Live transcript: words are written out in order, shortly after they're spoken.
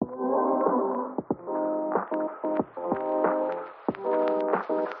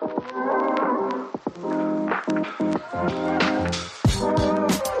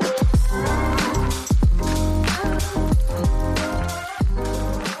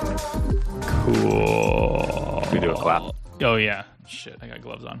Cool. We do a clap. Oh yeah. Shit, I got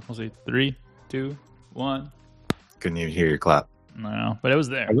gloves on. We'll see. 3, 2, 1. Couldn't even hear your clap. No, but it was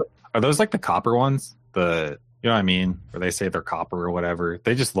there. Are those like the copper ones? You know what I mean? Where they say they're copper or whatever.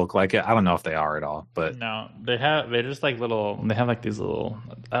 They just look like it. I don't know if they are at all, but No, they're just like little. They have like these little.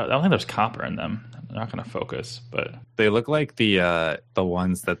 I don't think there's copper in them. They're not going to focus, but they look like the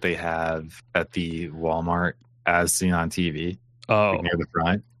ones that they have at the Walmart as seen on TV, like near the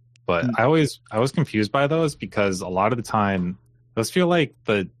front. But I was confused by those because a lot of the time those feel like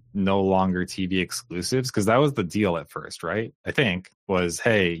the no longer TV exclusives, because that was the deal at first, right? I think was,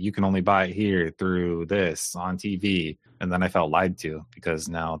 hey, you can only buy it here through this on TV, and then I felt lied to because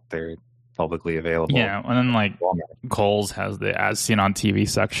now they're publicly available. Yeah, and then like Kohl's has the as seen on TV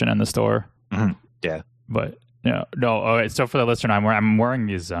section in the store. Mm-hmm. Yeah, but no. Okay, so for the listener, I'm wearing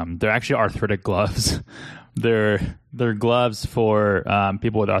these. They're actually arthritic gloves. they're gloves for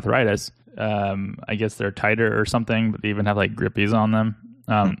people with arthritis. I guess they're tighter or something, but they even have like grippies on them.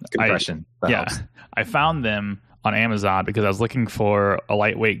 Compression. I found them on Amazon because I was looking for a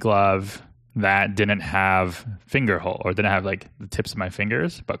lightweight glove that didn't have finger hole or didn't have like the tips of my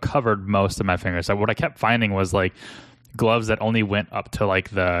fingers, but covered most of my fingers. So what I kept finding was like gloves that only went up to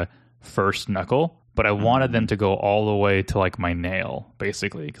like the first knuckle, but I wanted them to go all the way to like my nail,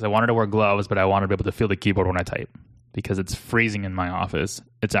 basically, because I wanted to wear gloves, but I wanted to be able to feel the keyboard when I type because it's freezing in my office.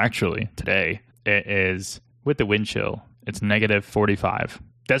 It's actually today. It is with the wind chill. It's negative 45.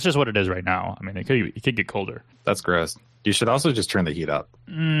 That's just what it is right now. I mean, it could get colder. That's gross. You should also just turn the heat up.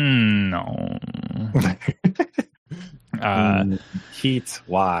 No. Heat?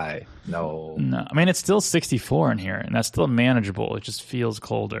 Why? No. I mean, it's still 64 in here, and that's still manageable. It just feels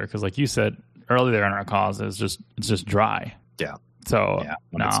colder because, like you said earlier in our calls, it's just dry. Yeah. So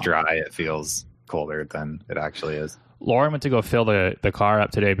when it's dry, it feels colder than it actually is. Lauren went to go fill the car up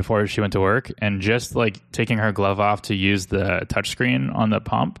today before she went to work, and just like taking her glove off to use the touchscreen on the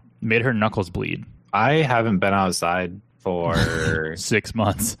pump made her knuckles bleed. I haven't been outside for 6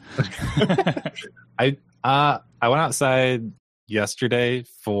 months. I went outside yesterday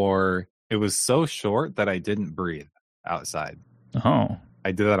it was so short that I didn't breathe outside. Oh.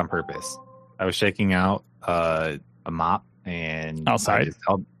 I did that on purpose. I was shaking out a mop and outside.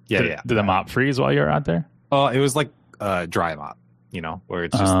 Did the mop freeze while you were out there? Oh, it was like dry mop, where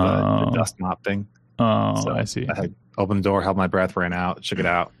it's just the dust mop thing. Oh, so I see. I had opened the door, held my breath, ran out, shook it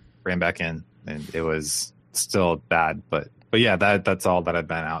out, ran back in, and it was still bad. But yeah, that's all that I've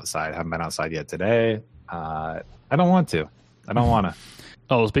been outside. I haven't been outside yet today. I don't want to.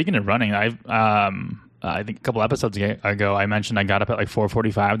 Oh, speaking of running, I think a couple episodes ago I mentioned I got up at like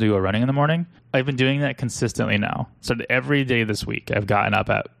 4:45 to go running in the morning. I've been doing that consistently now. So every day this week I've gotten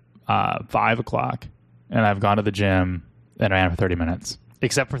up at 5 o'clock. And I've gone to the gym and ran for 30 minutes,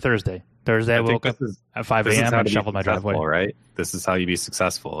 except for Thursday. I woke up at 5 a.m. and shuffled my driveway. Right? This is how you be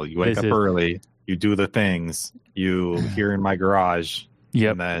successful. You wake up early, you do the things, you here in my garage,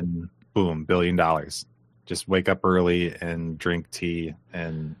 and then boom, $1 billion. Just wake up early and drink tea.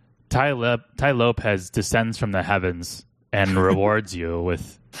 And Tai Lopez descends from the heavens and rewards you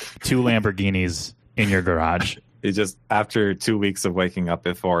with 2 Lamborghinis in your garage. He just, after 2 weeks of waking up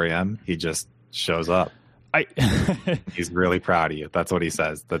at 4 a.m., he just shows up. He's really proud of you. That's what he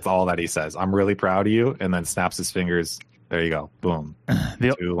says. That's all that he says. I'm really proud of you, and then snaps his fingers. There you go. Boom. 2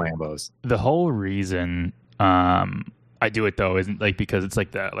 Lambos. The whole reason I do it though isn't like because it's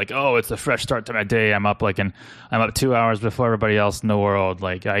like that. Like, oh, it's a fresh start to my day. I'm up 2 hours before everybody else in the world.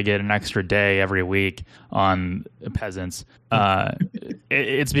 Like I get an extra day every week on peasants.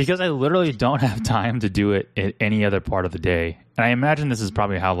 It's because I literally don't have time to do it at any other part of the day. And I imagine this is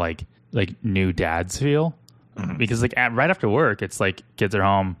probably how like new dads feel. Because like right after work, it's like kids are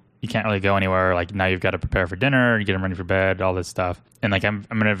home. You can't really go anywhere. Like now you've got to prepare for dinner, you get them ready for bed, all this stuff. And like I'm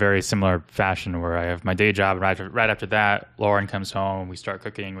in a very similar fashion where I have my day job. Right after that, Lauren comes home. We start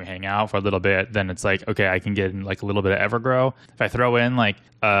cooking. We hang out for a little bit. Then it's like, okay, I can get in like a little bit of Evergrow. If I throw in like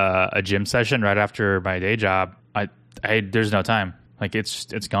a gym session right after my day job, there's no time. Like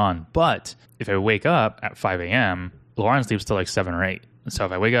it's gone. But if I wake up at 5 a.m., Lauren sleeps till like 7 or 8. So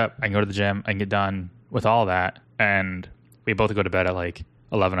if I wake up, I can go to the gym, I can get done with all that, and we both go to bed at like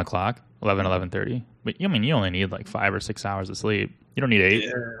 11 o'clock, 11:30. But you only need like 5 or 6 hours of sleep. You don't need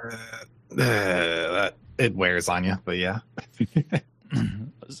 8. It wears on you, but yeah.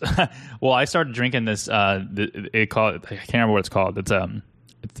 Well, I started drinking this. I can't remember what it's called.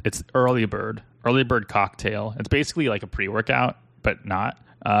 It's Early Bird cocktail. It's basically like a pre-workout, but not.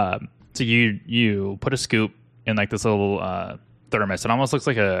 So you put a scoop in like this little thermos. It almost looks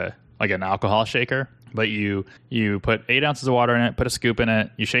like an alcohol shaker, but you put 8 ounces of water in it, put a scoop in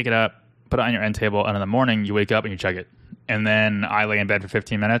it, you shake it up, put it on your end table, and in the morning you wake up and you check it. And then I lay in bed for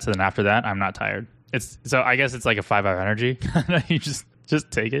 15 minutes, and then after that, I'm not tired. So I guess it's like a 5-hour energy. You just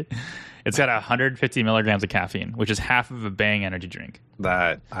take it. It's got 150 milligrams of caffeine, which is half of a Bang energy drink.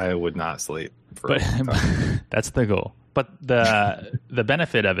 That I would not sleep for. But that's the goal. But the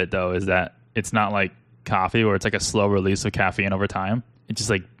benefit of it though is that it's not like coffee where it's like a slow release of caffeine over time. It's just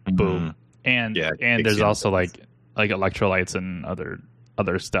like boom. And there's also like electrolytes and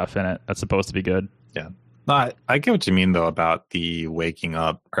other stuff in it that's supposed to be good. Yeah. No, I get what you mean though about the waking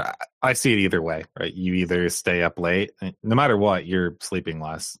up. I see it either way, right? You either stay up late, no matter what, you're sleeping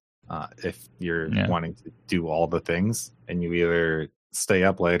less. If you're wanting to do all the things, and you either stay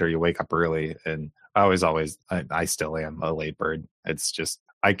up late or you wake up early. And I still am a late bird. It's just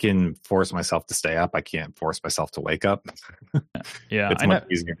I can force myself to stay up. I can't force myself to wake up. Yeah, it's much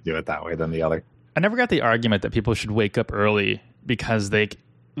easier to do it that way than the other. I never got the argument that people should wake up early because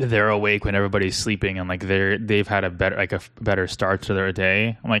they're awake when everybody's sleeping and like they've had a better start to their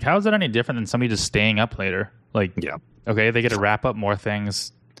day. I'm like, how is that any different than somebody just staying up later? Like, yeah, okay, they get to wrap up more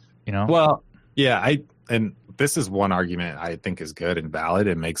things, you know? Well, yeah, and this is one argument I think is good and valid.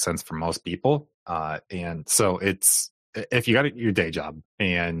 It makes sense for most people. And so it's, if you got your day job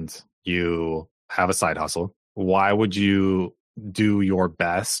and you have a side hustle, why would you do your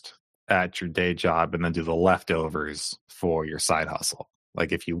best at your day job and then do the leftovers for your side hustle?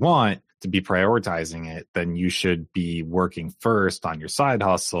 Like if you want to be prioritizing it, then you should be working first on your side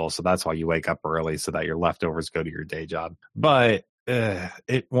hustle. So that's why you wake up early so that your leftovers go to your day job. But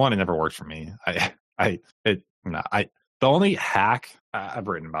it never worked for me. The only hack, I've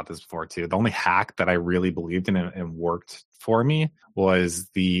written about this before too. The only hack that I really believed in and worked for me was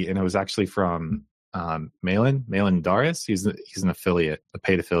and it was actually from Malin Darius. He's an affiliate, a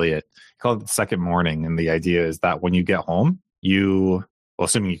paid affiliate. He called it the second morning. And the idea is that when you get home,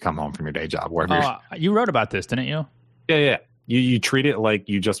 assuming you come home from your day job, wherever you wrote about this, didn't you? Yeah. You treat it like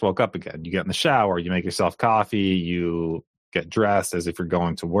you just woke up again. You get in the shower, you make yourself coffee, you get dressed as if you're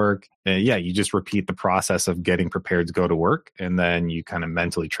going to work. And you just repeat the process of getting prepared to go to work. And then you kind of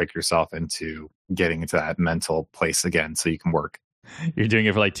mentally trick yourself into getting into that mental place again so you can work. You're doing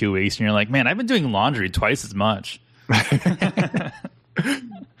it for like 2 weeks and you're like, man, I've been doing laundry twice as much.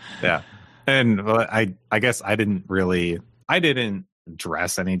 Yeah. And I guess I didn't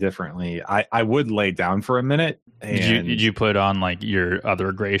dress any differently. I would lay down for a minute. And did you put on like your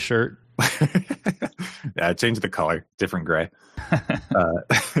other gray shirt? Yeah, change the color, different gray.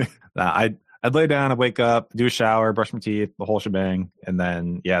 I'd lay down, I'd wake up, do a shower, brush my teeth, the whole shebang, and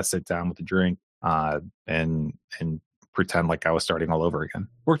then sit down with a drink, and pretend like I was starting all over again.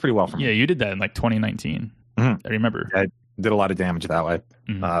 Worked pretty well for me. Yeah, you did that in like 2019. Mm-hmm. I remember. I did a lot of damage that way.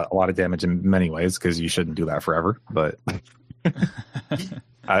 Mm-hmm. A lot of damage in many ways because you shouldn't do that forever. But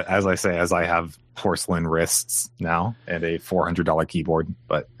as I have porcelain wrists now and a $400 keyboard,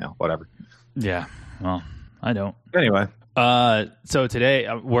 but whatever. Yeah, well, I don't. Anyway, so today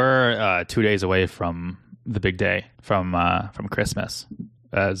we're 2 days away from the big day, from Christmas,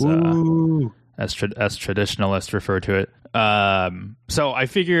 as traditionalists refer to it. So I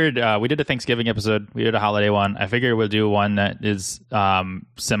figured we did a Thanksgiving episode, we did a holiday one. I figured we'll do one that is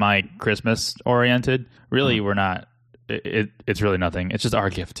semi-Christmas oriented. Really, we're not. It's really nothing. It's just our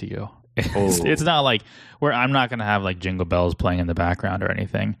gift to you. It's not like I'm not going to have like jingle bells playing in the background or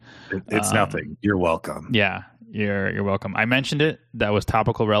anything. It's nothing. You're welcome. Yeah, you're welcome. I mentioned it. That was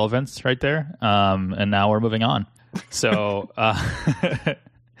topical relevance right there. And now we're moving on. So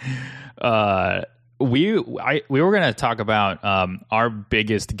we were going to talk about our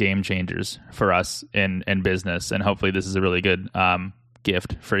biggest game changers for us in business, and hopefully this is a really good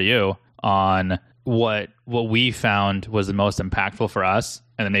gift for you on what we found was the most impactful for us,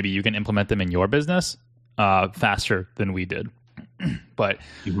 and then maybe you can implement them in your business faster than we did. But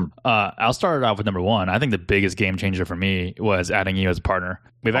I'll start it off with number one. I think the biggest game changer for me was adding you as a partner.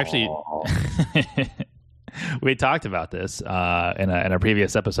 We've actually we talked about this in a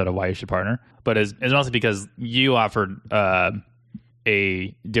previous episode of Why You Should Partner, but it's mostly because you offered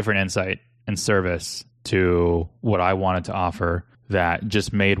a different insight and service to what I wanted to offer that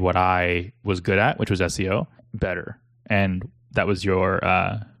just made what I was good at, which was SEO, better. And that was your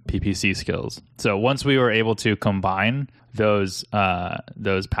PPC skills. So once we were able to combine those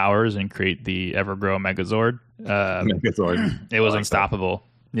powers and create the Evergrow Megazord, it was unstoppable.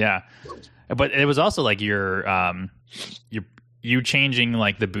 Yeah. But it was also like you changing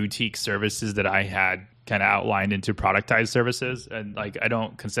like the boutique services that I had kind of outlined into productized services. And like, I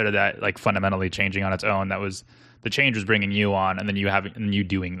don't consider that like fundamentally changing on its own. That was, the change was bringing you on, and then you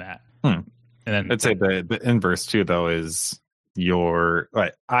doing that. And then I'd say the inverse too, though, is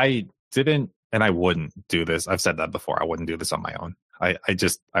didn't, and I wouldn't do this. I've said that before. I wouldn't do this on my own. I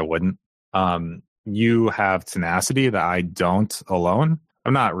wouldn't. You have tenacity that I don't alone.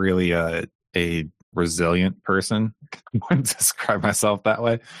 I'm not really a resilient person. I wouldn't describe myself that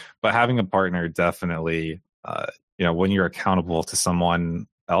way, but having a partner definitely, when you're accountable to someone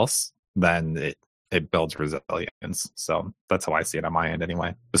else, then it builds resilience. So that's how I see it on my end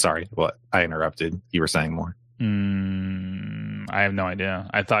anyway. Sorry, what I interrupted. You were saying more. I have no idea.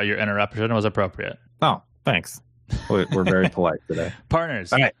 I thought your interruption was appropriate. Oh, thanks. We're very polite today.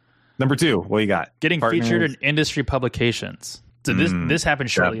 Partners. All right. Number 2, what you got? Getting featured in industry publications. So this happened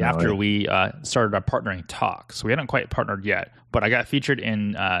shortly after we started our partnering talk. So we hadn't quite partnered yet, but I got featured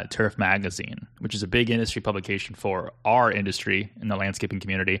in Turf Magazine, which is a big industry publication for our industry in the landscaping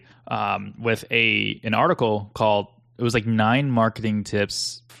community, with an article called, it was like 9 marketing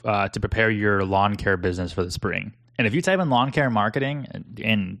tips to prepare your lawn care business for the spring. And if you type in lawn care marketing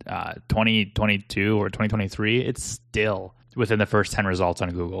in 2022 or 2023, it's still within the first 10 results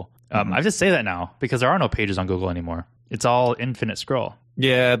on Google. I just say that now because there are no pages on Google anymore. It's all infinite scroll.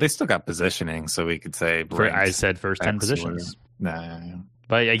 Yeah, they still got positioning, so we could say. I said first 10 positions. Nah.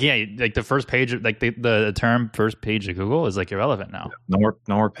 But again, like the first page, like the term first page of Google is like irrelevant now. No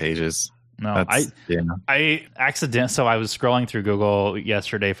more pages. No, I accidentally. So I was scrolling through Google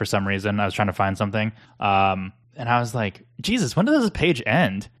yesterday for some reason. I was trying to find something, and I was like, Jesus, when does this page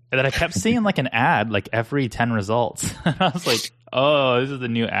end? And then I kept seeing like an ad like every 10 results. And I was like, oh, this is the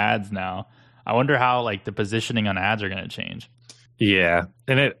new ads now. I wonder how like the positioning on ads are going to change. Yeah,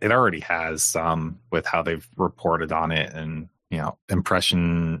 and it already has some with how they've reported on it, and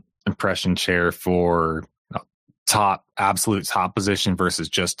impression share for absolute top position versus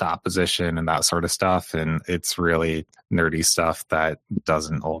just top position and that sort of stuff. And it's really nerdy stuff that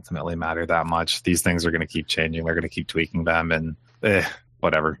doesn't ultimately matter that much. These things are going to keep changing. They're going to keep tweaking them, and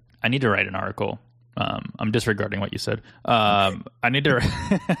whatever. I need to write an article. I'm disregarding what you said. I need to.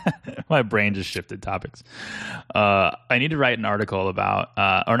 My brain just shifted topics. I need to write an article about,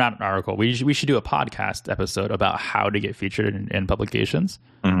 or not an article. We should do a podcast episode about how to get featured in publications,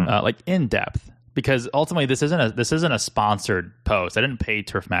 like in depth. Because ultimately, this isn't a sponsored post. I didn't pay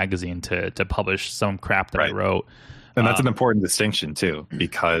Turf Magazine to publish some crap that I wrote. And that's an important distinction too,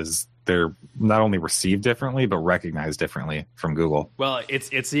 because they're not only received differently but recognized differently from Google. Well,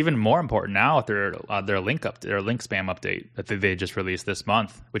 it's even more important now with their link spam update that they just released this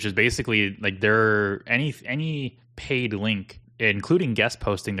month, which is basically like their any paid link, including guest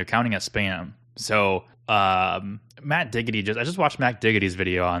posting, they're counting as spam. So Matt Diggity I just watched Matt Diggity's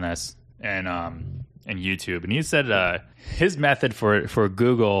video on this and YouTube, and he said his method for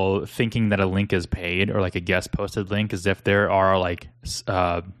Google thinking that a link is paid or like a guest posted link is if there are like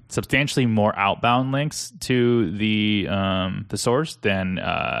substantially more outbound links to the source than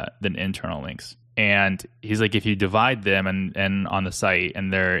internal links. And he's like, if you divide them and on the site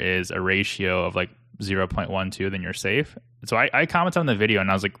and there is a ratio of like 0.12, then you're safe. So I commented on the video and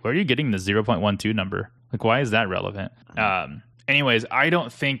I was like, where are you getting the 0.12 number? Like, why is that relevant? Anyways, I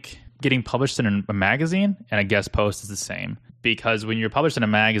don't think getting published in a magazine and a guest post is the same, because when you're published in a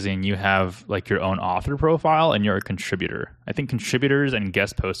magazine, you have like your own author profile and you're a contributor. I think contributors and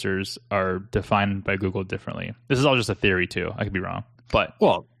guest posters are defined by Google differently. This is all just a theory too. I could be wrong, but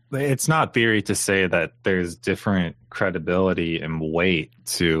it's not theory to say that there's different credibility and weight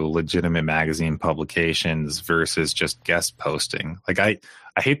to legitimate magazine publications versus just guest posting. Like I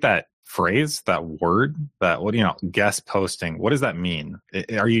hate that phrase, that word, guest posting. What does that mean?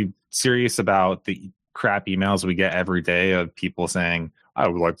 Are you serious about the crap emails we get every day of people saying, I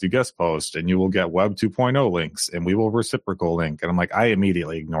would like to guest post and you will get Web 2.0 links and we will reciprocal link? And I'm like, I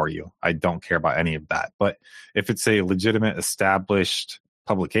immediately ignore you. I don't care about any of that. But if it's a legitimate established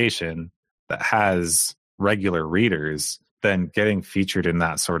publication that has regular readers, then getting featured in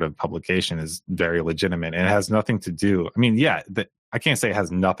that sort of publication is very legitimate. And it has nothing to do. I mean, I can't say it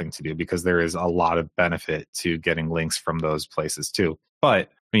has nothing to do, because there is a lot of benefit to getting links from those places too. But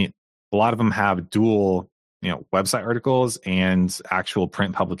I mean, a lot of them have dual, website articles and actual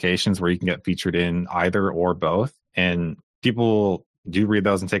print publications where you can get featured in either or both. And people do read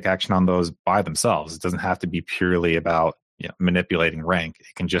those and take action on those by themselves. It doesn't have to be purely about manipulating rank.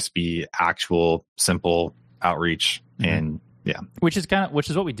 It can just be actual simple outreach. And which is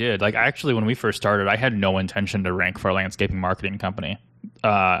what we did. Like, actually, when we first started, I had no intention to rank for a landscaping marketing company.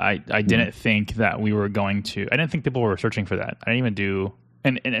 I didn't think that we were going to. I didn't think people were searching for that. I didn't even do.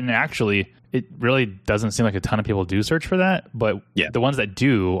 And actually, it really doesn't seem like a ton of people do search for that. But the ones that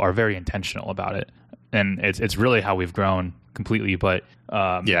do are very intentional about it, and it's really how we've grown completely. But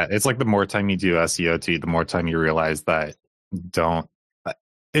it's like the more time you do SEO, the more time you realize that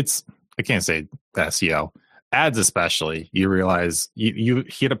I can't say SEO. Ads especially, you realize you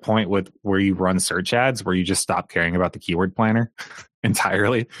hit a point with where you run search ads where you just stop caring about the keyword planner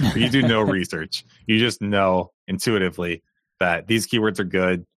entirely. You do no research. You just know intuitively that these keywords are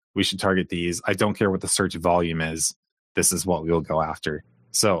good. We should target these. I don't care what the search volume is. This is what we'll go after.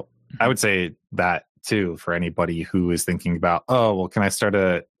 So I would say that too for anybody who is thinking about, oh, well, can I start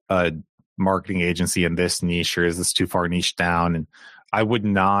a marketing agency in this niche, or is this too far niche down? And I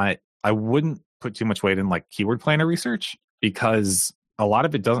wouldn't put too much weight in like keyword planner research, because a lot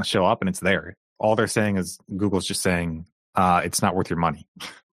of it doesn't show up and it's there. All they're saying is Google's just saying it's not worth your money,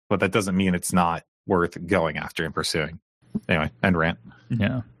 but that doesn't mean it's not worth going after and pursuing. Anyway, end rant.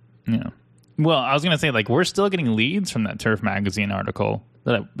 Yeah. Well, I was going to say, like, we're still getting leads from that Turf Magazine article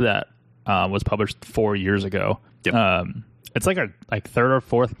that was published 4 years ago. Yep. It's like our third or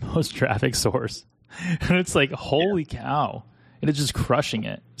fourth most traffic source. And it's like, holy cow. It is just crushing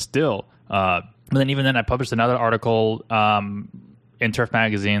it still. But then even then I published another article in Turf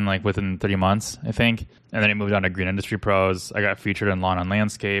Magazine like within 3 months, I think. And then it moved on to Green Industry Pros. I got featured in Lawn and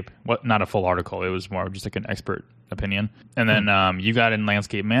Landscape. Not a full article. It was more of just like an expert opinion. And then you got in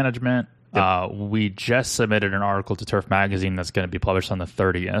Landscape Management. Yep. We just submitted an article to Turf Magazine that's going to be published on the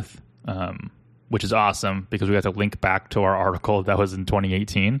 30th, which is awesome because we got to link back to our article that was in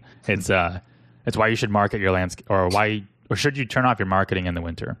 2018. It's why you should market your landscape, or should you turn off your marketing in the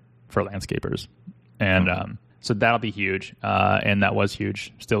winter for landscapers. And so that'll be huge. And that was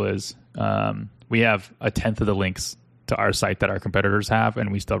huge, still is. We have 1/10 of the links to our site that our competitors have,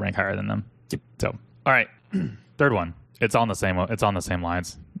 and we still rank higher than them. So, all right. Third one. It's on the same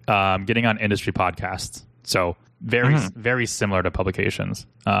lines. Getting on industry podcasts. So very similar to publications.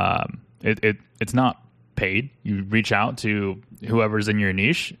 It's not paid. You reach out to whoever's in your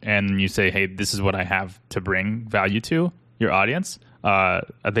niche and you say, hey, this is what I have to bring value to your audience. I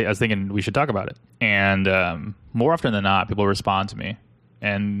was thinking we should talk about it. And more often than not, people respond to me,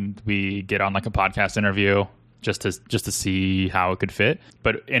 and we get on like a podcast interview just to see how it could fit.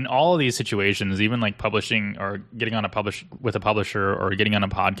 But in all of these situations, even like publishing or getting on with a publisher or getting on a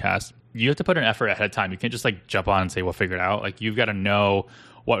podcast, you have to put an effort ahead of time. You can't just like jump on and say, we'll figure it out. Like, you've got to know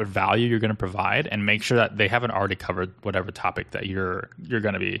what value you're going to provide and make sure that they haven't already covered whatever topic that you're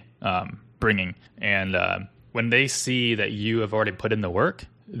going to be bringing. And when they see that you have already put in the work,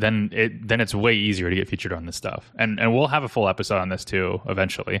 then it's way easier to get featured on this stuff. And we'll have a full episode on this too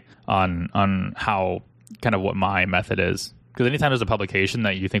eventually on how kind of what my method is. Because anytime there's a publication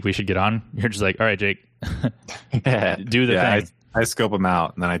that you think we should get on, you're just like, all right, Jake, do the thing. I scope them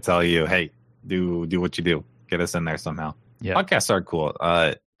out and then I tell you, hey, do what you do. Get us in there somehow. Yeah. Podcasts are cool.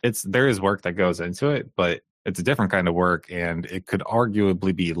 There is work that goes into it, but it's a different kind of work, and it could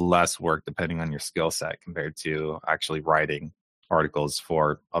arguably be less work depending on your skill set compared to actually writing articles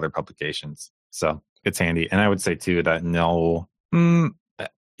for other publications. So it's handy. And I would say too that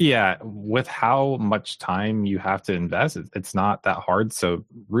with how much time you have to invest, it's not that hard. So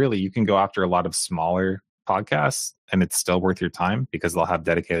really, you can go after a lot of smaller podcasts and it's still worth your time because they'll have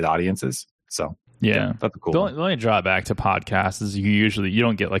dedicated audiences. So yeah, that's cool. The only drawback to podcasts is you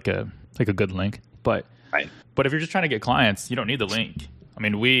don't get like a good link. But if you're just trying to get clients, you don't need the link. I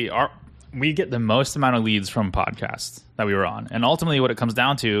mean, we get the most amount of leads from podcasts that we were on, and ultimately, what it comes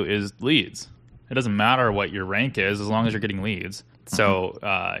down to is leads. It doesn't matter what your rank is as long as you're getting leads. So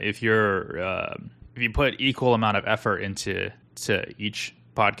if you put equal amount of effort into each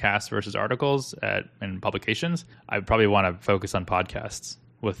podcast versus articles and publications, I probably want to focus on podcasts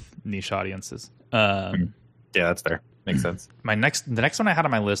with niche audiences. Yeah, that's fair. Makes sense. The next one I had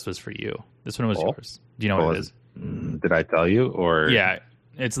on my list was for you. This one was yours. Do you know what it is? Did I tell you? Or yeah,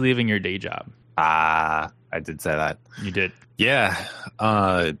 it's leaving your day job. I did say that. You did. Yeah,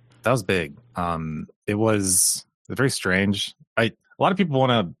 that was big. It was very strange. A lot of people want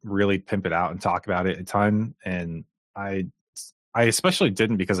to really pimp it out and talk about it a ton, and I especially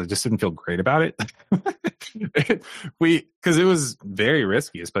didn't because I just didn't feel great about it. Because it was very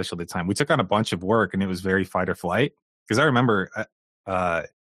risky, especially at the time. We took on a bunch of work, and it was very fight or flight. Because I remember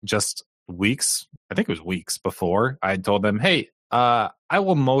just weeks, I think it was weeks before, I told them, hey, I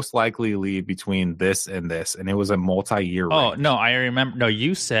will most likely leave between this and this. And it was a multi-year range. Oh, no, I remember. No,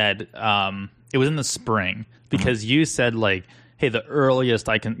 you said it was in the spring because you said like, hey, the earliest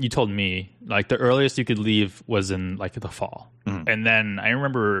you told me like the earliest you could leave was in like the fall. Mm-hmm. And then I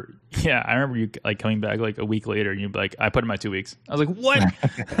remember you like coming back like a week later and you'd be like, I put in my 2 weeks. I was like,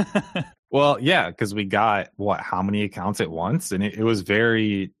 what? Well, yeah, because we got how many accounts at once? And it was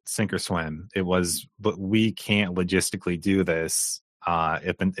very sink or swim. It was, but we can't logistically do this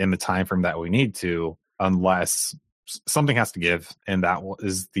in the time frame that we need to unless something has to give. And that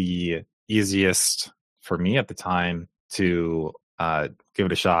is the easiest for me at the time to give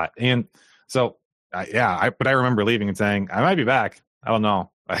it a shot. And so, but I remember leaving and saying, I might be back. I don't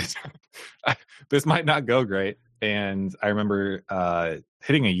know. This might not go great. And I remember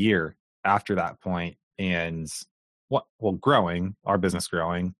hitting a year after that point and growing, our business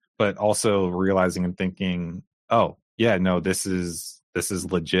growing, but also realizing and thinking, oh, yeah, no, this is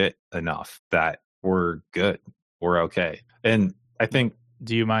legit enough that we're good. We're okay. And I think,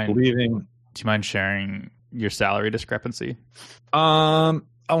 do you mind sharing your salary discrepancy? I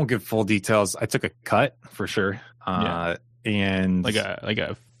won't give full details. I took a cut for sure. And like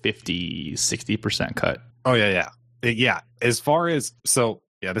a 50-60% cut. Oh yeah. As far as,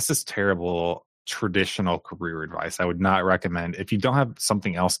 this is terrible traditional career advice. I would not recommend, if you don't have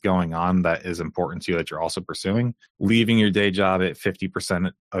something else going on that is important to you that you're also pursuing, leaving your day job at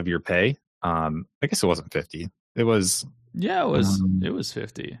 50% of your pay. I guess it wasn't 50. It was. Yeah, it was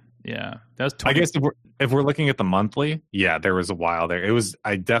 50. Yeah, that was 20. I guess if we're looking at the monthly, there was a while there.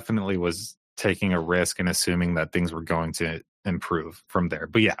 I definitely was taking a risk and assuming that things were going to improve from there.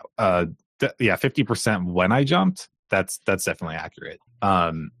 But 50% when I jumped, that's definitely accurate.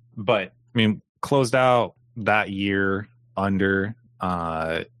 But I mean, closed out that year under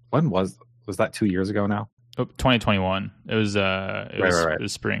when was that 2 years ago now? 2021. It was it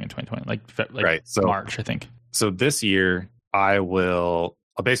was spring in 2020, like right. So, March, I think. So this year I'll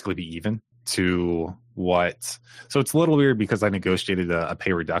basically be even to what. So it's a little weird because I negotiated a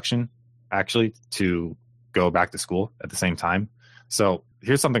pay reduction actually to go back to school at the same time. So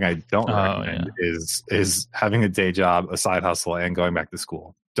here's something I don't recommend is having a day job, a side hustle, and going back to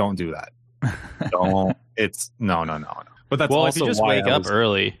school. Don't do that. Don't. It's no. But that's also if you just wake up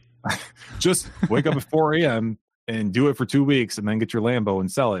early. Just wake up at 4 a.m. and do it for 2 weeks, and then get your Lambo and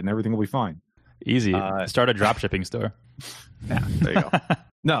sell it, and everything will be fine. Easy. Start a drop shipping store. Yeah, there you go.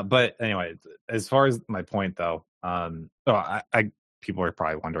 No, but anyway, as far as my point though, people are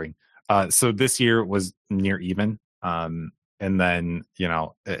probably wondering. So this year was near even, and then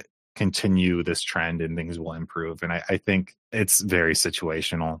continue this trend and things will improve. And I think it's very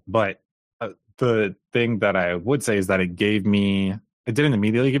situational. But the thing that I would say is that it didn't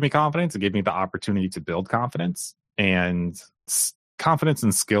immediately give me confidence. It gave me the opportunity to build confidence and confidence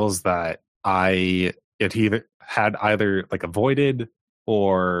and skills that I had either like avoided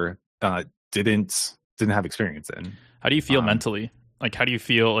or didn't have experience in. How do you feel mentally? Like, how do you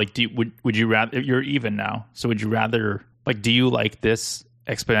feel? Like, would you rather, you're even now, so would you rather, like, do you like this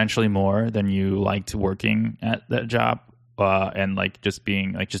exponentially more than you liked working at that job, and just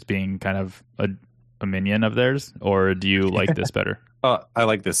being kind of a minion of theirs, or do you like this better? I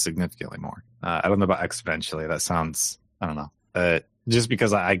like this significantly more. I don't know about exponentially. That sounds, I don't know. Just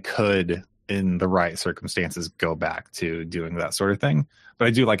because I could, in the right circumstances, go back to doing that sort of thing, but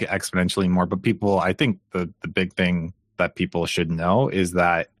I do like it exponentially more. But I think the big thing that people should know is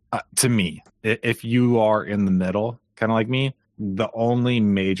that, to me, if you are in the middle, kind of like me, the only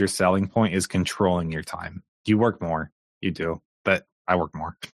major selling point is controlling your time. You work more, you do, but I work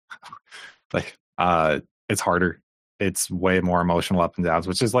more. It's harder. It's way more emotional up and downs,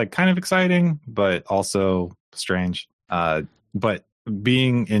 which is kind of exciting, but also strange. But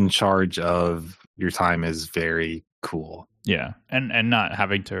being in charge of your time is very cool. Yeah, and not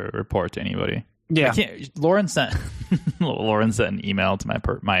having to report to anybody. Yeah, Lauren sent an email to my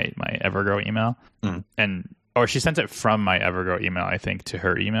Evergrow email, or she sent it from my Evergrow email, I think, to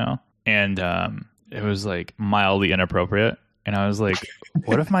her email, and it was mildly inappropriate. And I was like,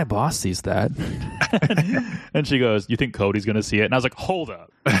 what if my boss sees that? And she goes, you think Cody's going to see it? And I was like, hold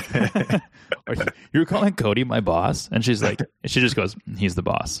up. You're calling Cody my boss? And she just goes, he's the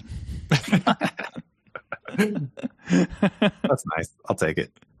boss. That's nice. I'll take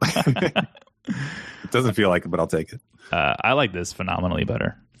it. It doesn't feel like it, but I'll take it. I like this phenomenally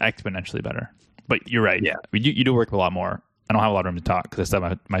better, exponentially better. But you're right. Yeah. You do work a lot more. I don't have a lot of room to talk because I still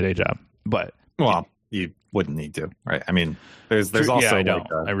have my day job. But you wouldn't need to, right? I mean, there's also I don't.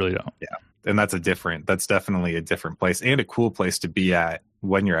 I really don't. Yeah, and that's definitely a different place and a cool place to be at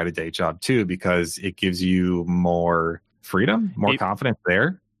when you're at a day job too, because it gives you more freedom, more confidence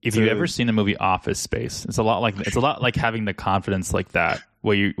there. If you've ever seen the movie Office Space, it's a lot like having the confidence like that,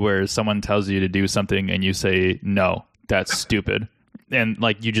 where someone tells you to do something and you say no, that's stupid, and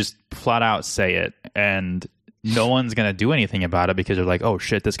you just flat out say it, and no one's gonna do anything about it because they're like, oh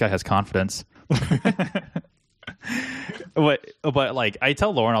shit, this guy has confidence. but I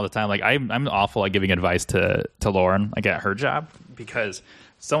tell Lauren all the time, I'm awful at giving advice to Lauren, at her job, because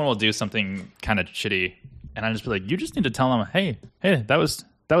someone will do something kind of shitty, and I just be like, you just need to tell them, hey, that was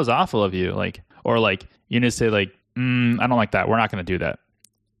awful of you, or you need to say I don't like that, we're not going to do that,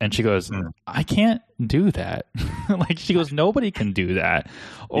 And she goes, I can't do that. Like, she goes, nobody can do that.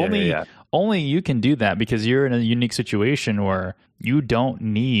 Only you can do that because you're in a unique situation where you don't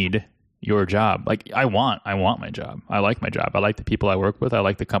need your job. Like, I want my job. I like my job. I like the people I work with. I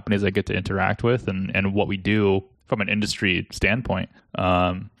like the companies I get to interact with and what we do from an industry standpoint.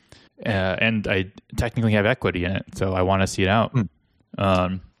 And I technically have equity in it, so I want to see it out.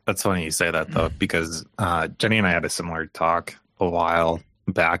 That's funny you say that, though, because Jenny and I had a similar talk a while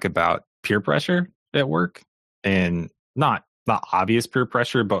back about peer pressure at work, and not obvious peer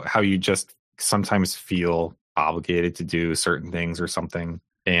pressure, but how you just sometimes feel obligated to do certain things or something.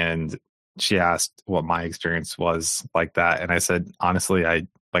 And she asked what my experience was like that, and I said, honestly, I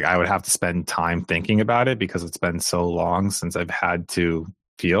would have to spend time thinking about it because it's been so long since I've had to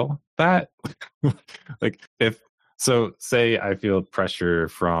feel that. Like, say I feel pressure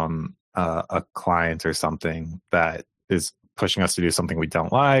from a client or something that is pushing us to do something we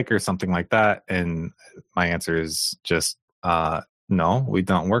don't like or something like that, and my answer is just no, we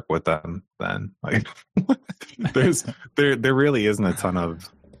don't work with them then. Like, there really isn't a ton of,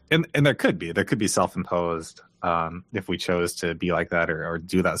 and there could be self-imposed if we chose to be like that or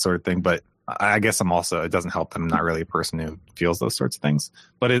do that sort of thing. But I guess it doesn't help that I'm not really a person who feels those sorts of things.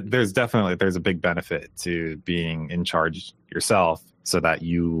 But there's a big benefit to being in charge yourself, so that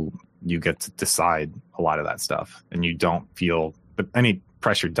you get to decide a lot of that stuff, and you don't feel that any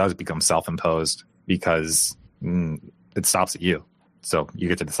pressure does become self-imposed because it stops at you. So you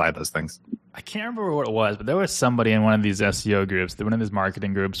get to decide those things. I can't remember what it was, but there was somebody in one of these SEO groups, one of these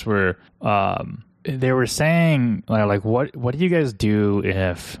marketing groups, where they were saying, like, what do you guys do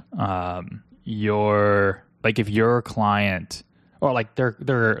if if your client, or like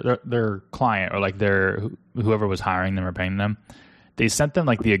their client, or like whoever was hiring them or paying them, they sent them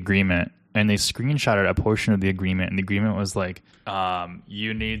like the agreement, and they screenshotted a portion of the agreement, and the agreement was like,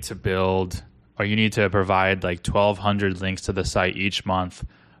 you need to build, or you need to provide like 1,200 links to the site each month,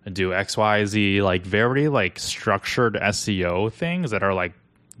 and do XYZ, like very like structured SEO things that are like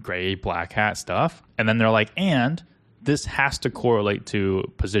gray black hat stuff. And then they're like, and this has to correlate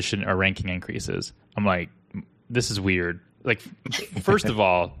to position or ranking increases. I'm like, this is weird. Like, first of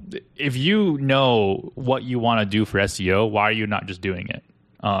all, if you know what you want to do for SEO, why are you not just doing it?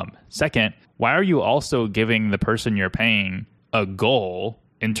 Second, why are you also giving the person you're paying a goal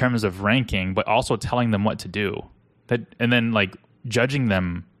in terms of ranking, but also telling them what to do? And then like judging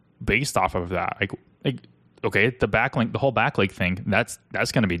them based off of that. Like okay, the whole backlink thing, that's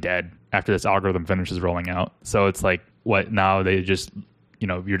going to be dead after this algorithm finishes rolling out. So it's like, what now? They just,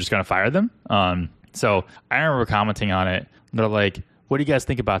 you're just going to fire them? So I remember commenting on it. They're like, what do you guys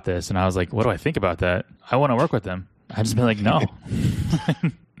think about this? And I was like, what do I think about that? I want to work with them. I've just been like, no,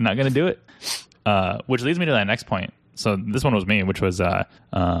 not going to do it. Which leads me to that next point. So this one was me, which was a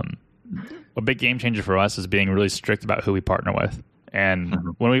big game changer for us is being really strict about who we partner with.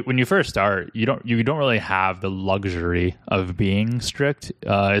 And when you first start, you don't really have the luxury of being strict,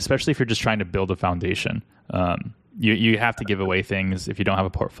 especially if you're just trying to build a foundation. You have to give away things if you don't have a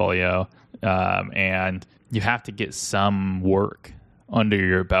portfolio, and you have to get some work under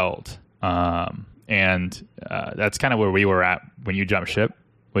your belt. And that's kind of where we were at when you jumped ship,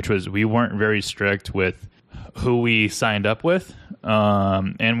 which was we weren't very strict with who we signed up with,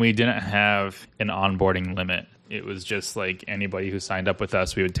 and we didn't have an onboarding limit. It was just like anybody who signed up with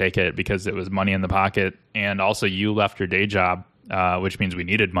us, we would take it because it was money in the pocket. And also you left your day job, which means we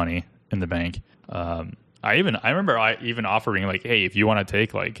needed money in the bank. I remember offering like, hey, if you want to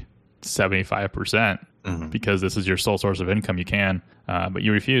take like 75% because this is your sole source of income, you can, but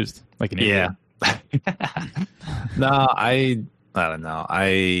you refused like an idiot. No, I don't know.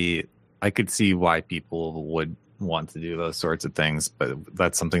 I could see why people would want to do those sorts of things, but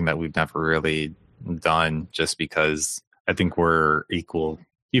that's something that we've never really done, just because I think we're equal.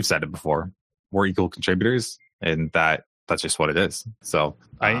 You've said it before. We're equal contributors, and that's just what it is. So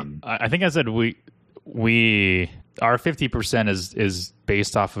I think I said we our 50% is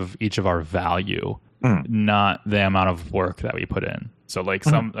based off of each of our value, not the amount of work that we put in. So like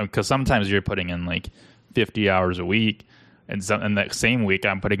because sometimes you're putting in like 50 hours a week, and that same week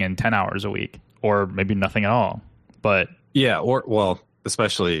I'm putting in 10 hours a week, or maybe nothing at all. But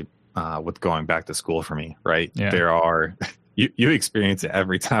especially with going back to school for me, right? Yeah. There are you experience it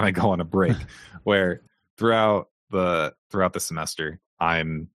every time I go on a break, where throughout the semester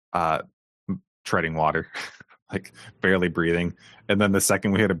I'm treading water, like barely breathing, and then the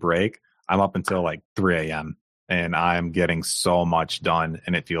second we hit a break, I'm up until like 3 a.m. and I'm getting so much done,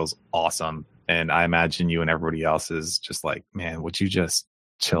 and it feels awesome. And I imagine you and everybody else is just like, man, would you just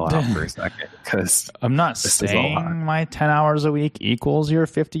chill out for a second, because I'm not saying my 10 hours a week equals your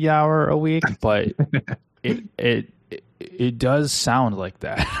 50-hour a week, but it does sound like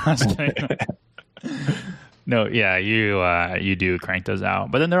that. No, yeah, you do crank those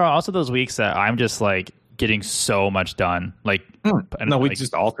out. But then there are also those weeks that I'm just like getting so much done. Like, no, we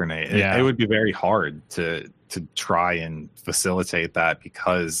just alternate. Yeah. It would be very hard to try and facilitate that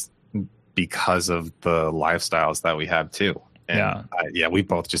because of the lifestyles that we have too. And we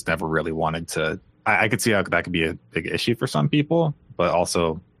both just never really wanted to. I could see how that could be a big issue for some people, but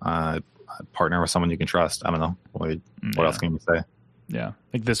also partner with someone you can trust. I don't know. What else can you say? Yeah,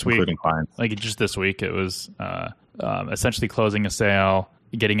 like this week, including clients. Like just this week, it was essentially closing a sale,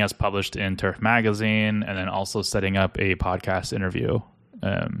 getting us published in Turf Magazine, and then also setting up a podcast interview,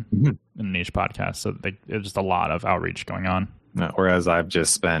 a niche podcast. So there's just a lot of outreach going on. Whereas I've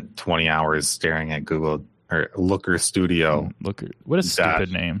just spent 20 hours staring at Google or Looker Studio. Looker, what a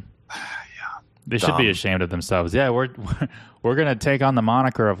stupid name. Yeah, they should be ashamed of themselves. Yeah, we're gonna take on the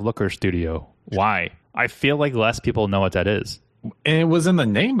moniker of Looker Studio. Why? I feel like less people know what that is. And it was in the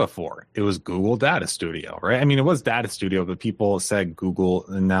name before. It was Google Data Studio, right? I mean, it was Data Studio, but people said Google,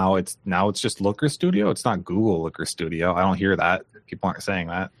 and now it's just Looker Studio. It's not Google Looker Studio. I don't hear that. People aren't saying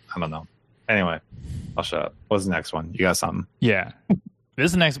that. I don't know. Anyway, I'll shut up. What's the next one? You got something? Yeah.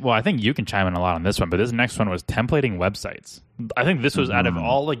 This next, well, I think you can chime in a lot on this one, but this next one was templating websites. I think this was out of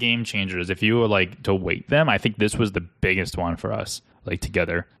all the game changers. If you were like to weight them, I think this was the biggest one for us, like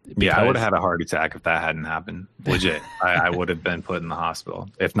together. Yeah, I would have had a heart attack if that hadn't happened. Legit. I would have been put in the hospital,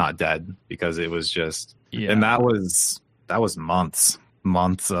 if not dead, because it was just, and that was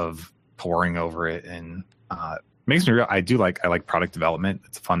months of poring over it. And makes me real. I like product development.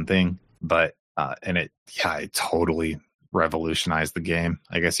 It's a fun thing, but, it totally revolutionized the game,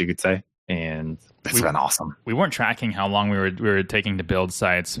 I guess you could say, and it's been awesome. We weren't tracking how long we were taking to build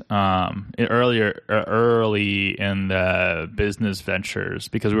sites early in the business ventures,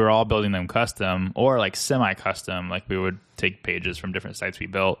 because we were all building them custom or like semi-custom. Like we would take pages from different sites we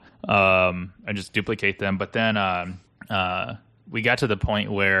built and just duplicate them. But then we got to the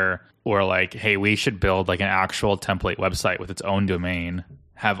point where we're like, hey, we should build like an actual template website with its own domain,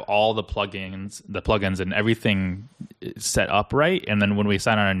 have all the plugins and everything set up right. And then when we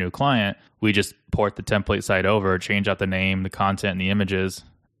sign on a new client, we just port the template site over, change out the name, the content, and the images,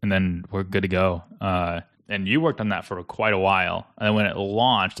 and then we're good to go. And you worked on that for quite a while. And then when it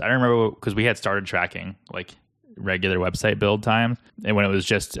launched, I remember because we had started tracking like regular website build times. And when it was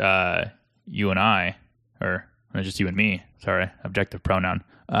just you and I, or just you and me, sorry, objective pronoun.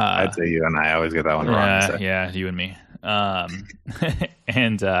 I'd say you and I always get that one wrong. So. Yeah, you and me.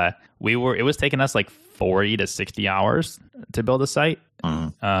 And it was taking us like 40 to 60 hours to build a site.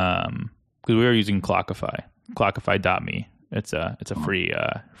 Because we were using Clockify.me. It's a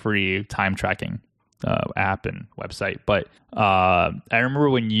free time tracking app and website. But I remember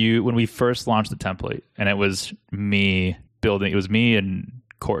when we first launched the template, and it was me and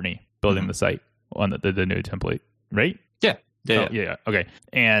Courtney building the site on the new template, right? Yeah. Okay.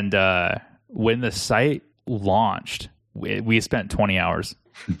 And when the site launched, we spent 20 hours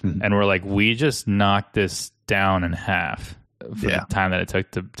and we're like, we just knocked this down in half for the time that it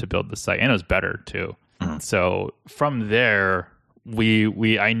took to build the site, and it was better too. So from there,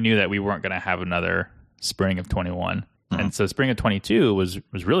 I knew that we weren't going to have another spring of 21, and so spring of 22 was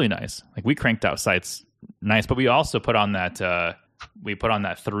really nice. Like we cranked out sites nice, but we also put on that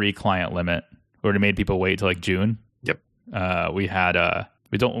 3 client limit, where it made people wait till like June. We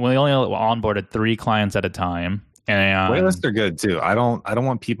only onboarded 3 clients at a time. And waitlists are good too. I don't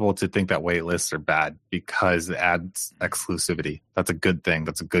want people to think that waitlists are bad, because it adds exclusivity. That's a good thing.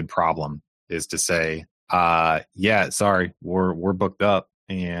 That's a good problem, is to say, sorry, we're booked up,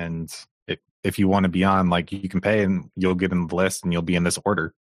 and if you want to be on, like, you can pay and you'll get in the list and you'll be in this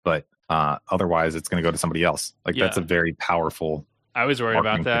order. But otherwise, it's going to go to somebody else. Like that's a very powerful. I was worried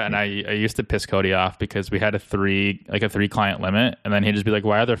about that, and I used to piss Cody off because we had a 3 client limit, and then he'd just be like,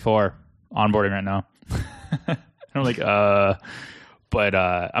 "Why are there 4 onboarding right now?" And I'm like, but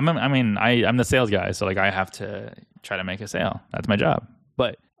I'm the sales guy, so like I have to try to make a sale. That's my job.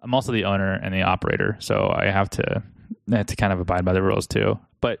 But I'm also the owner and the operator, so I have to kind of abide by the rules too.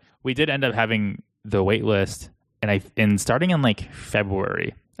 But we did end up having the wait list, and starting in like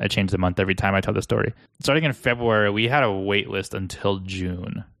February. I change the month every time I tell the story. Starting in February, we had a wait list until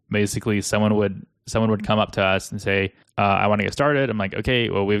June. Basically, someone would come up to us and say, "I want to get started." I'm like, "Okay,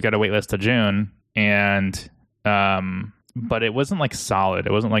 well, we've got a wait list to June," and but it wasn't like solid.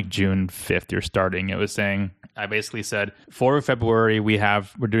 It wasn't like June 5th you're starting. It was saying, I basically said, for February,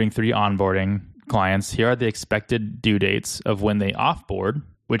 we're doing 3 onboarding clients. Here are the expected due dates of when they offboard.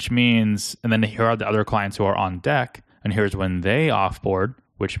 which means, and then here are the other clients who are on deck, and here's when they offboard,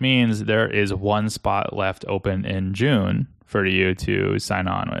 which means there is one spot left open in June for you to sign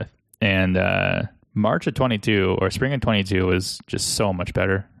on with. And March of 22 or spring of 22 was just so much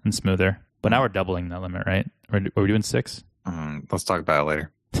better and smoother. But now we're doubling that limit, right? Are we doing 6? Let's talk about it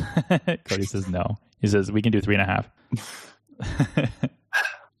later. Cody says no. He says we can do 3.5.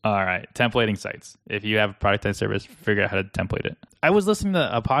 All right. Templating sites. If you have a product and service, figure out how to template it. I was listening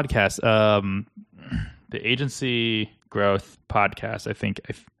to a podcast, the Agency Growth Podcast. I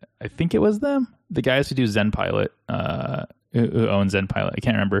think it was them. The guys who do ZenPilot, who owns ZenPilot. I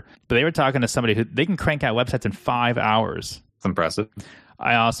can't remember. But they were talking to somebody who they can crank out websites in 5 hours. It's impressive.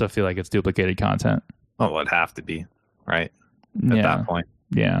 I also feel like it's duplicated content. Well, it'd have to be, right? At that point.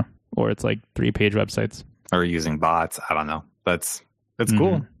 Yeah. Or it's like 3-page websites. Or using bots. I don't know. That's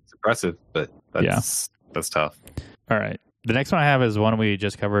cool. It's impressive, but that's tough. All right. The next one I have is one we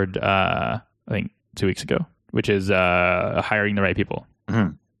just covered, I think 2 weeks ago, which is hiring the right people.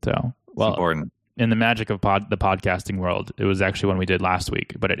 Mm-hmm. So, well, it's important. In the magic of the podcasting world, it was actually one we did last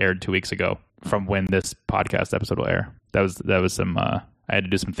week, but it aired 2 weeks ago from when this podcast episode will air. That was some, I had to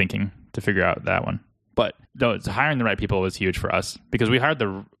do some thinking to figure out that one. But no, hiring the right people was huge for us because we hired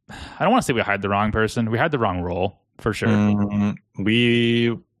I don't want to say we hired the wrong person. We hired the wrong role for sure. I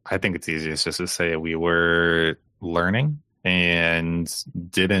think it's easiest just to say we were learning and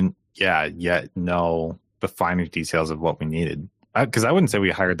didn't yet know the finer details of what we needed. Because I wouldn't say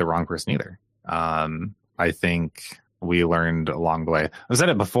we hired the wrong person either. I think we learned along the way. I've said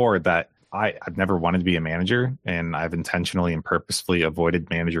it before that I've never wanted to be a manager, and I've intentionally and purposefully avoided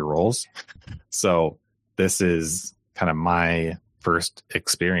manager roles. So this is kind of my first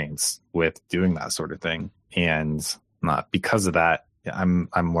experience with doing that sort of thing. And because of that, I'm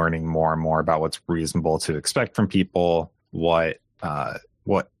learning more and more about what's reasonable to expect from people,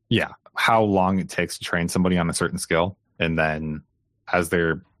 how long it takes to train somebody on a certain skill. And then as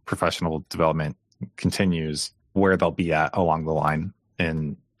their professional development continues, where they'll be at along the line.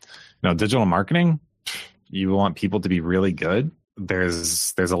 And digital marketing, you want people to be really good.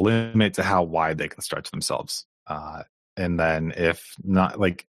 There's a limit to how wide they can stretch themselves. And then if not,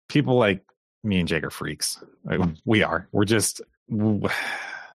 like people like me and Jake are freaks. We're just,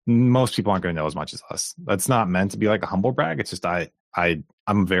 most people aren't going to know as much as us. That's not meant to be like a humble brag. It's just I'm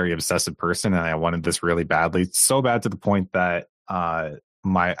a very obsessive person, and I wanted this really badly, so bad to the point that I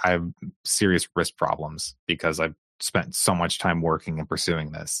have serious wrist problems because I've spent so much time working and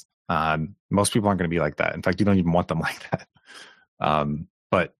pursuing this. Most people aren't going to be like that. In fact, you don't even want them like that.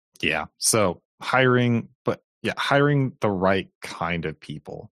 So hiring the right kind of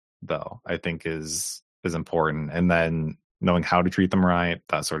people, though, I think is important. And then knowing how to treat them right,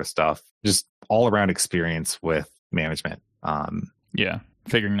 that sort of stuff, just all around experience with management.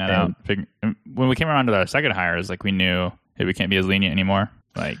 Figuring that out. When we came around to our second hires, like we knew, hey, we can't be as lenient anymore.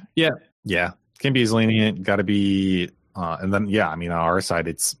 Like, can't be as lenient. Got to be, and then on our side,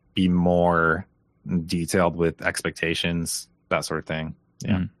 it's be more detailed with expectations, that sort of thing.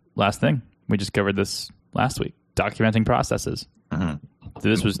 Yeah. Last thing, we just covered this last week: documenting processes. Mm-hmm. So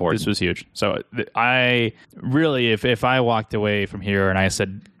this was huge. So I really, if I walked away from here and I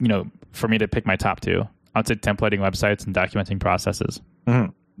said, for me to pick my top two, I'd say templating websites and documenting processes.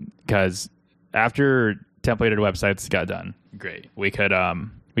 Mm-hmm. Because after templated websites got done, great, we cut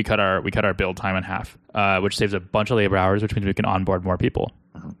our build time in half, which saves a bunch of labor hours, which means we can onboard more people.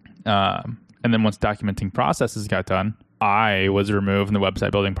 Mm-hmm. And then once documenting processes got done, I was removed from the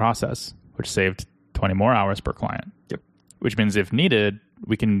website building process, which saved 20 more hours per client. Yep. Which means if needed,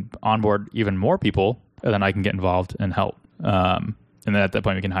 we can onboard even more people, and then I can get involved and help. And then at that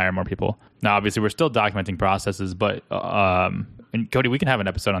point, we can hire more people. Now, obviously, we're still documenting processes, but and Cody, we can have an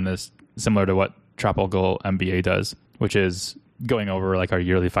episode on this similar to what Tropical MBA does, which is going over like our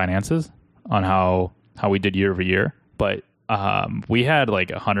yearly finances on how we did year over year. But we had like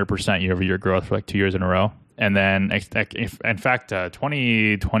 100% year over year growth for like 2 years in a row. And then, in fact,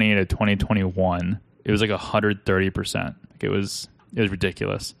 2020 to 2021, it was like 130%. Like it was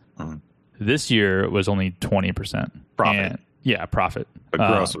ridiculous. Mm-hmm. This year it was only 20% profit. Profit. But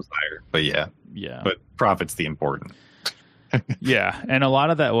gross was higher. But yeah. But profit's the important. Yeah, and a lot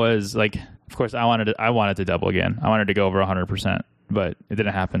of that was like, of course, I wanted to double again. I wanted to go over 100%, but it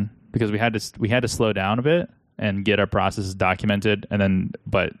didn't happen because we had to slow down a bit and get our processes documented. And then,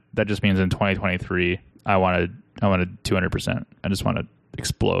 but that just means in 2023, I wanted 200%. I just want to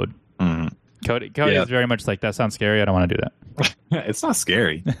explode. Mm-hmm. Cody is very much like, that sounds scary. I don't want to do that. It's not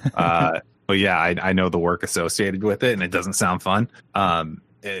scary. But yeah, I know the work associated with it, and it doesn't sound fun.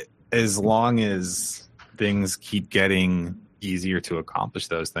 As long as things keep getting easier to accomplish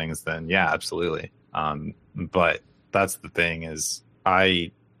those things, then yeah, absolutely. But that's the thing is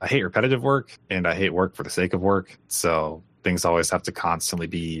I hate repetitive work and I hate work for the sake of work. So things always have to constantly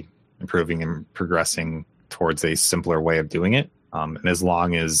be improving and progressing towards a simpler way of doing it. And as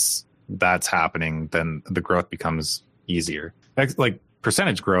long as that's happening, then the growth becomes easier. Like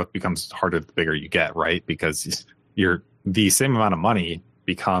percentage growth becomes harder the bigger you get, right? Because the same amount of money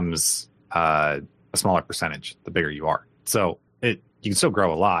becomes a smaller percentage the bigger you are. So you can still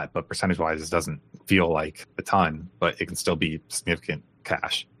grow a lot, but percentage wise, it doesn't feel like a ton, but it can still be significant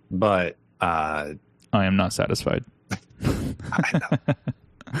cash. But I am not satisfied. I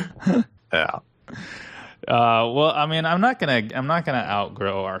know. Yeah. Well, I mean, I'm not gonna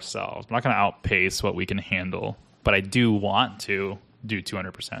outgrow ourselves. I'm not gonna outpace what we can handle, but I do want to do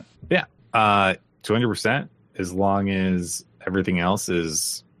 200%. Yeah, 200%. As long as everything else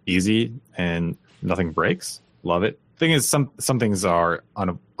is easy and nothing breaks, love it. Thing is, some things are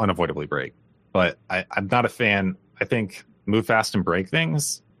unavoidably break, but I'm not a fan. I think move fast and break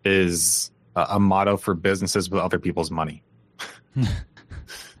things is a motto for businesses with other people's money.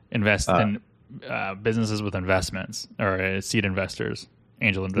 Invest in businesses with investments or seed investors,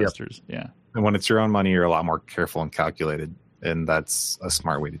 angel investors. Yep. Yeah. And when it's your own money, you're a lot more careful and calculated, and that's a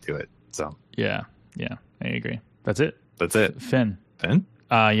smart way to do it. So yeah, I agree. That's it. Fin.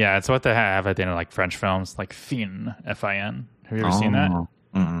 Yeah, it's what they have at the end of like French films, like fin, F-I-N. Have you ever seen that?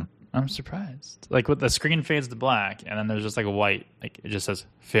 Mm-mm. I'm surprised. Like with the screen fades to black, and then there's just like a white, like it just says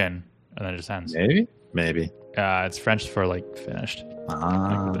fin, and then it just ends. Maybe. It's French for like finished.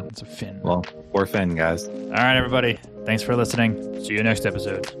 Like, it's a fin. Well, we're fin, guys. All right, everybody. Thanks for listening. See you next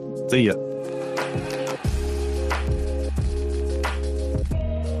episode. See ya.